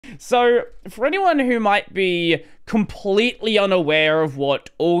So, for anyone who might be completely unaware of what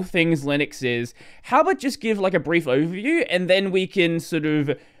all things Linux is, how about just give like a brief overview and then we can sort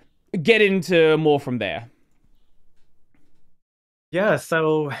of get into more from there? Yeah,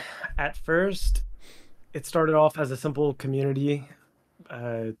 so at first it started off as a simple community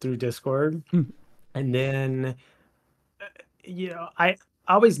through Discord. Hmm. And then, I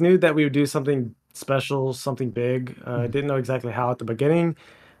always knew that we would do something special, something big. Didn't know exactly how at the beginning.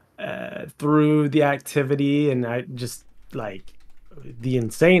 Through the activity and I just like the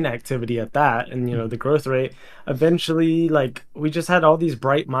insane activity at that and the growth rate, eventually like we just had all these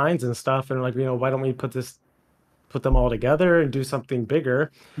bright minds and stuff and like why don't we put them all together and do something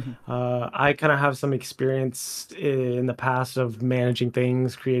bigger. I kind of have some experience in the past of managing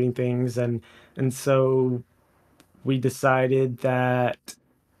things, creating things, and so we decided that,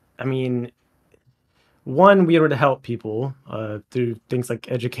 I mean, one, we wanted to help people through things like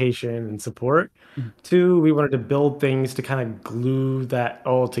education and support. Two, we wanted to build things to kind of glue that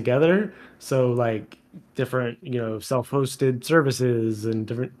all together. So like different, self-hosted services and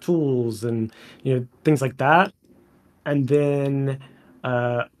different tools and things like that. And then,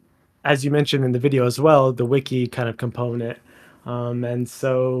 uh, as you mentioned in the video as well, the wiki kind of component. And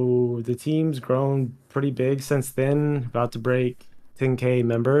so the team's grown pretty big since then, about to break 10K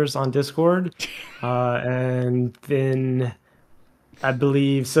members on Discord. And then I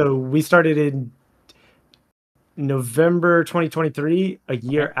believe so. We started in November 2023, a Okay.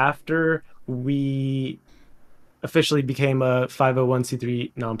 year after we officially became a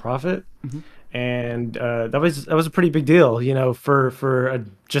 501c3 nonprofit. Mhm. And that was a pretty big deal, for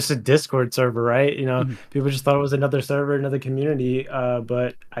just a Discord server, right? Mhm. People just thought it was another server, another community.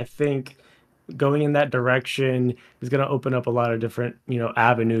 But I think going in that direction is going to open up a lot of different,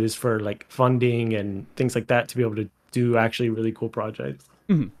 avenues for like funding and things like that to be able to do actually really cool projects.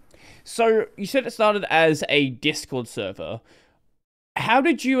 Mhm. So, you said it started as a Discord server. How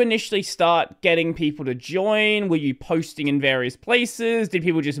did you initially start getting people to join? Were you posting in various places? Did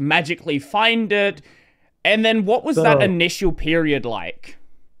people just magically find it? And then what was that So, initial period like?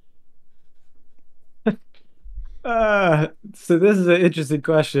 so this is an interesting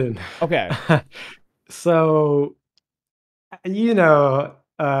question. Okay. So,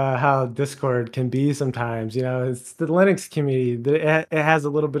 how Discord can be sometimes. It's the Linux community. It has a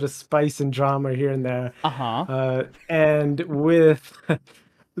little bit of spice and drama here and there. Uh-huh. And with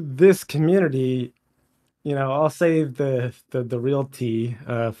this community, I'll save the real tea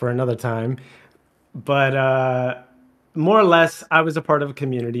for another time. But more or less, I was a part of a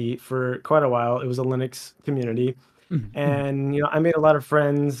community for quite a while. It was a Linux community. Mhm. Mhm. And, I made a lot of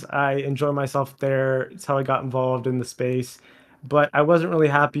friends. I enjoy myself there. It's how I got involved in the space. But I wasn't really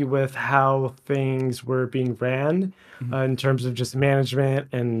happy with how things were being ran Mhm. in terms of just management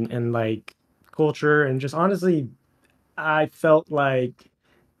and like culture. And just honestly, I felt like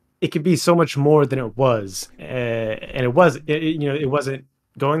it could be so much more than it was. And it wasn't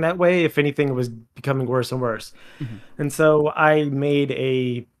going that way. If anything, it was becoming worse and worse. Mhm. And so I made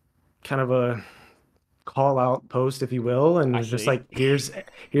a kind of a call out post, if you will, and I it's just see. like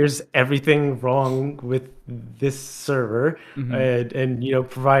here's everything wrong with this server, Mhm. and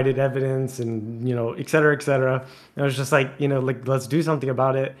provided evidence and et cetera, et cetera. And I was just like, like let's do something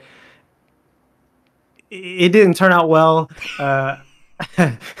about it. It didn't turn out well. Uh,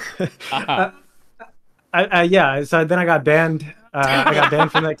 Uh-huh. uh, yeah, so then I got banned. I got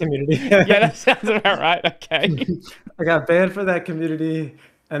banned from that community. Yeah, that sounds about right. Okay. I got banned for that community,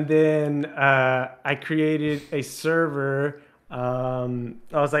 and then I created a server. I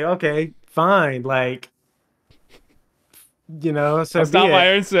was like, okay, fine, like I'll so be start my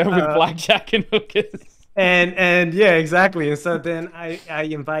it. own server with Uh, blackjack and hookers. and yeah, exactly. And so then I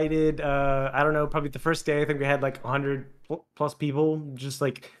invited, I don't know, probably the first day I think we had like 100 plus people, just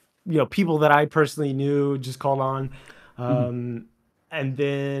like people that I personally knew just called on. Mhm. Um, and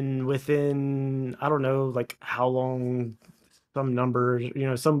then within, I don't know, like how long, some numbers,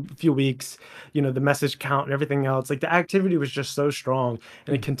 some few weeks, the message count and everything else, like the activity was just so strong,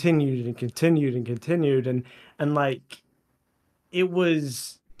 and it Mhm. continued and continued and continued, and like it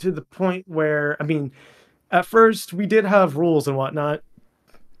was to the point where, I mean, at first we did have rules and whatnot.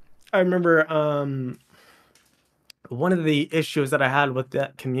 I remember one of the issues that I had with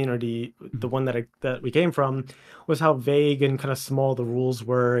that community, the Mhm. one that we came from, was how vague and kind of small the rules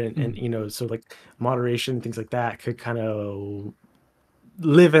were, and Mhm. so like moderation, things like that could kind of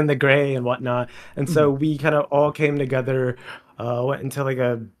live in the gray and whatnot. And Mhm. so we kind of all came together, went into like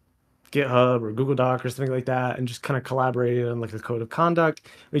a GitHub or Google Doc or something like that, and just kind of collaborated on like a code of conduct.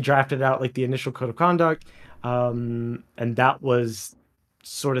 We drafted out like the initial code of conduct, and that was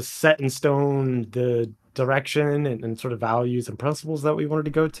sort of set in stone the direction and sort of values and principles that we wanted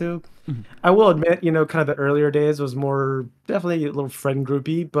to go to. Mhm. I will admit, kind of the earlier days was more definitely a little friend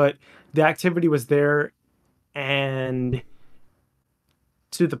groupy, but the activity was there, and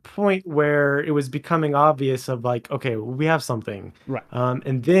to the point where it was becoming obvious of like, okay, we have something. Right.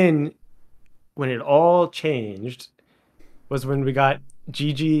 And then when it all changed was when we got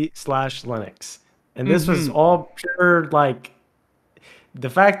GG/Linux. And this was Mm-hmm. all pure like the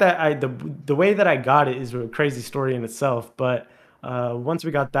fact that the way that I got it is a crazy story in itself. But once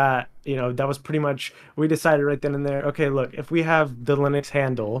we got that, that was pretty much we decided right then and there. Okay, look, if we have the Linux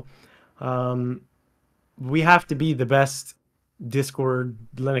handle, um, we have to be the best Discord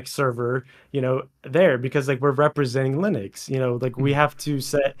Linux server, there because like we're representing Linux, like we Mhm. have to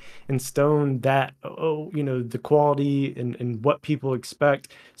set in stone that the quality and what people expect,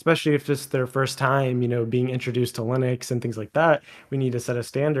 especially if it's their first time, being introduced to Linux and things like that. We need to set a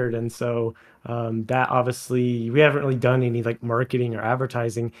standard, and so that obviously we haven't really done any like marketing or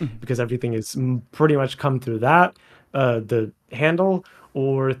advertising Mhm. because everything is pretty much come through that the handle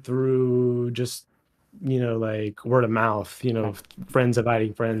or through just like word of mouth, Right. friends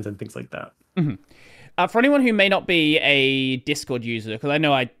inviting friends and things like that. Mhm. For anyone who may not be a Discord user, because I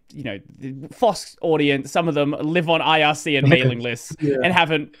know the Fox audience, some of them live on IRC and mailing lists Yeah. and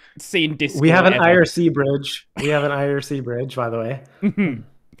haven't seen We have Discord an ever. IRC bridge. We have an IRC bridge, by the way. Mhm.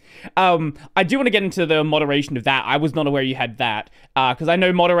 I do want to get into the moderation of that. I was not aware you had that, because I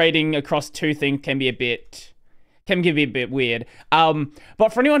know moderating across two things can be a bit weird.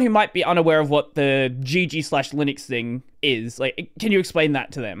 But for anyone who might be unaware of what the GG/Linux thing is, like, can you explain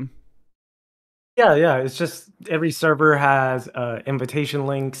that to them? Yeah, yeah. It's just every server has invitation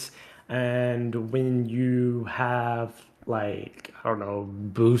links, and when you have like I don't know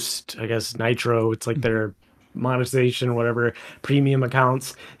Boost, I guess Nitro, it's like their monetization, whatever premium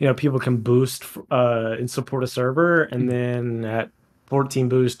accounts. People can boost and support a server, and then at 14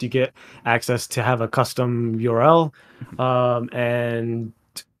 boost, you get access to have a custom URL, and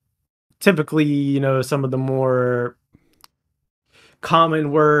typically, some of the more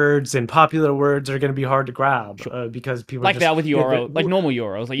common words and popular words are going to be hard to grab Sure. because people Like they just are with URL, like normal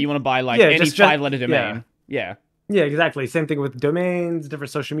URLs. Like you want to buy like yeah any just 5 letter yeah domain. Yeah. yeah exactly same thing with domains, different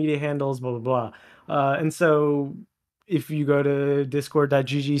social media handles, blah blah blah. And so if you go to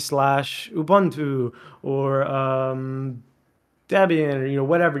discord.gg/ubuntu or Debian or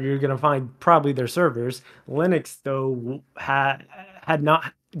whatever, you're going to find probably their servers. Linux though had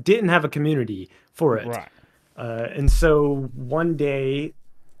not didn't have a community for it. Right. And so one day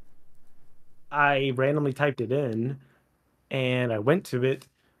I randomly typed it in and I went to it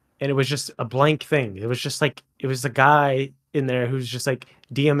and it was just a blank thing. It was just like it was a guy in there who's just like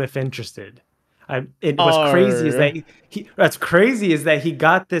DM if interested. And what's crazy is Oh. that that's crazy is that he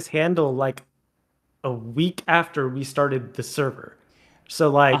got this handle like a week after we started the server.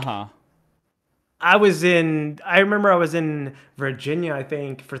 So like Uh-huh. I remember I was in Virginia, I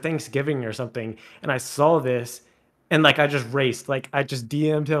think, for Thanksgiving or something, and I saw this and like I just raced. Like I just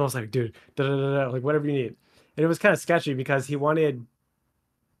DM'd him. I was like, dude, da, da, da, da, like whatever you need. And it was kind of sketchy because he wanted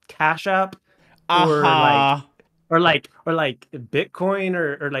Cash App or like Uh-huh. or like Bitcoin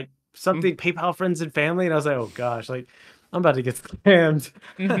or like Mm-hmm. something PayPal friends and family. And I was like, oh gosh, like I'm about to get scammed.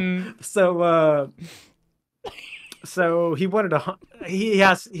 Mm-hmm. So so he wanted he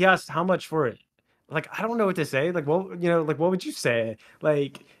asked how much for it. Like I don't know what to say. Like like what would you say?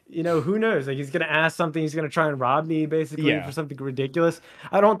 Like who knows? Like he's gonna ask something. He's gonna try and rob me basically for Yeah. something ridiculous.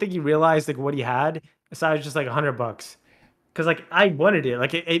 I don't think he realized like what he had. Besides just like $100, because like I wanted it.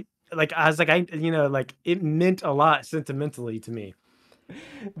 Like it like I was like like it meant a lot sentimentally to me.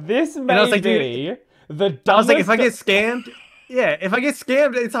 This And I was may like, dude, be the I was like, if I dumbest. get scammed, yeah, if I get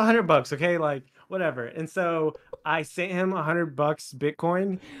scammed, it's $100, okay, like whatever. And so I sent him $100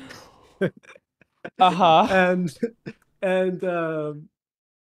 Bitcoin, Uh-huh. and and um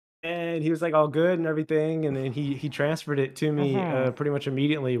and he was like all good and everything, and then he transferred it to me Uh-huh. pretty much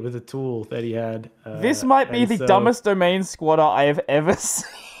immediately with a tool that he had, This might be and the so dumbest domain squatter I have ever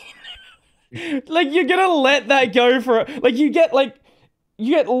seen. Like you're gonna let that go for like you get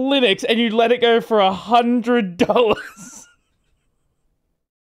Linux and you let it go for $100.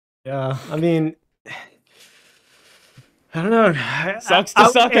 yeah, I mean, I don't know. Sucks to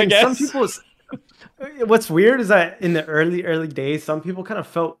suck, I And some guess. people, what's weird is that in the early days, some people kind of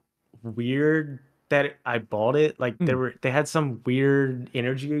felt weird that I bought it. Like Mm, they had some weird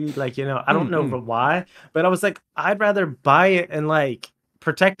energy. Like I don't mm, know mm. why, but I was like, I'd rather buy it and like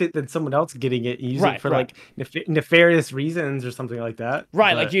protect it than someone else getting it and use it Right, for right. like nefarious reasons or something like that.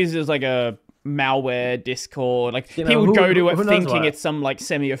 Right, like But use it as like a malware Discord. Like You know, people go to it who knows thinking what? it's some like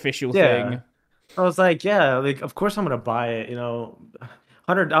semi-official Yeah. thing. I was like, yeah, like of course I'm gonna buy it,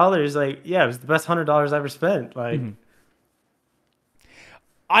 $100, like, yeah, it was the best $100 I ever spent. Like, Mhm.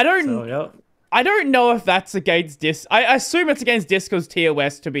 I so don't yep. I don't know if that's against I assume it's against Discord's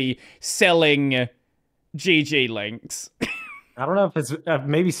TOS to be selling GG links. I don't know if it's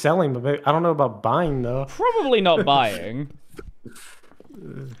maybe selling, but I don't know about buying though. Probably not buying.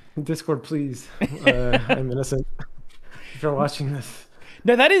 Discord, please. I'm innocent. If you're watching this.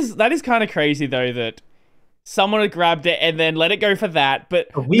 No, that is kind of crazy though that someone had grabbed it and then let it go for that, but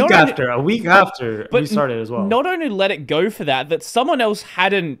A week after we but started as well. not only let it go for that, that someone else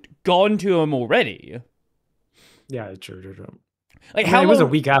hadn't gone to him already. Yeah, true, true, true. Like I mean, how it was a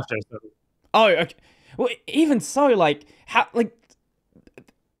long? week after, so. Oh, okay. Well, even so, like how like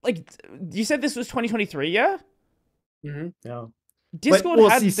you said this was 2023, yeah? Yeah. But Discord well,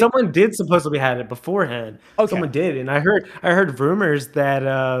 see, had the someone did supposedly had it beforehand. okay. Someone did, and I heard rumors that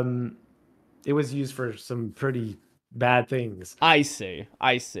it was used for some pretty bad things. I see.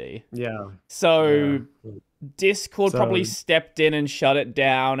 I see. Yeah, yeah. So Discord probably So, stepped in and shut it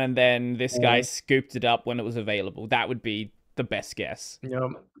down, and then this guy uh, scooped it up when it was available. That would be the best guess. you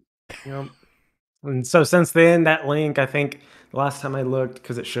know, you know, and so since then, that link, I think the last time I looked,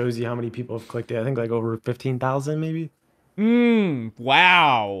 because it shows you how many people have clicked it, I think like over 15,000, maybe.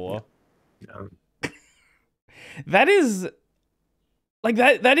 Wow. Yeah. That is like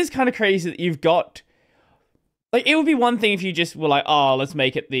that is kind of crazy that you've got like it would be one thing if you just were like, oh, let's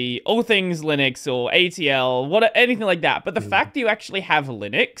make it the all things Linux or ATL, what anything like that. But the Mm. fact that you actually have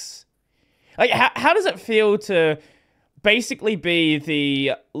Linux, like how does it feel to basically be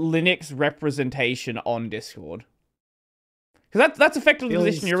the Linux representation on Discord? Because that's effectively the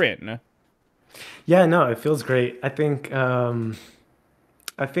position Feels, you're in. yeah, no, it feels great. I think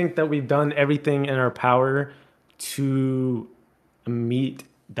that we've done everything in our power to meet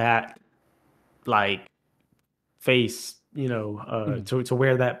that like face, Mhm, to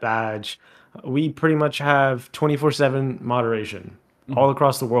wear that badge. We pretty much have 24/7 moderation mhm, all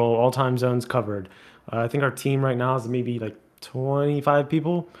across the world, all time zones covered. I think our team right now is maybe like 25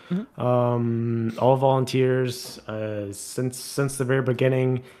 people, mhm, all volunteers. Since the very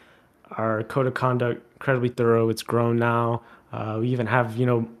beginning, our code of conduct incredibly thorough. It's grown now. We even have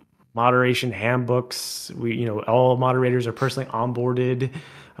moderation handbooks. All moderators are personally onboarded.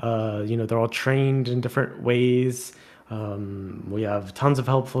 They're all trained in different ways. We have tons of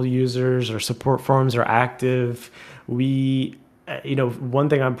helpful users. Our support forums are active. One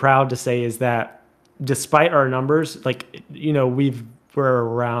thing I'm proud to say is that despite our numbers, like we're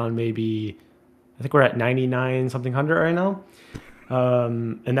around maybe I think we're at 99 something hundred right now,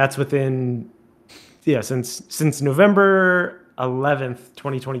 and that's within since November 11th,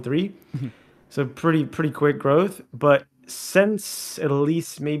 2023. mhm, So pretty quick growth, but since at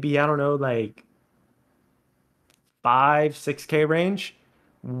least maybe I don't know like 5 6K range,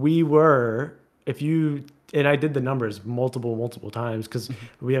 we were if you and I did the numbers multiple times because mhm,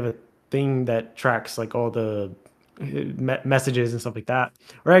 we have a thing that tracks like all the messages and stuff like that.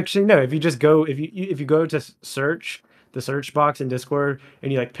 Or actually no, if you just go if you go to search the search box in Discord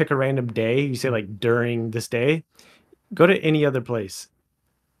and you like pick a random day, you say mhm. like during this day, go to any other place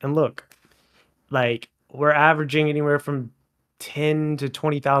and look. Like we're averaging anywhere from 10 to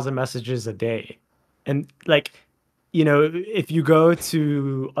 20,000 messages a day. And like, if you go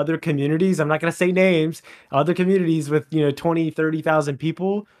to other communities, I'm not going to say names, other communities with, 20, 30,000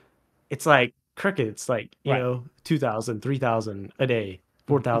 people, it's like crickets, like, Right. 2,000, 3,000 a day,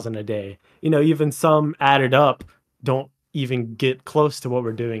 Mhm, mhm, 4,000 a day. Even some added up don't even get close to what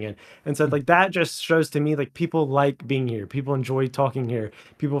we're doing. And so mhm. like that just shows to me like people like being here. People enjoy talking here.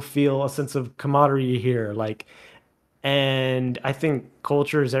 People feel a sense of camaraderie here. Like, and I think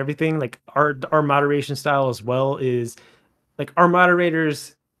culture is everything. Like our moderation style as well is like our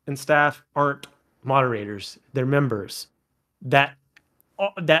moderators and staff aren't moderators. They're members that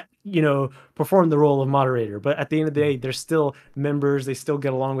perform the role of moderator, but at the end of the day they're still members. They still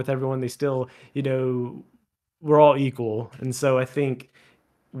get along with everyone. They still we're all equal. And so I think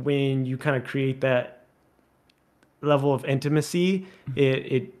when you kind of create that level of intimacy,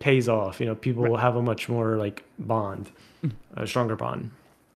 it pays off. People Right. will have a much more like bond, a stronger bond.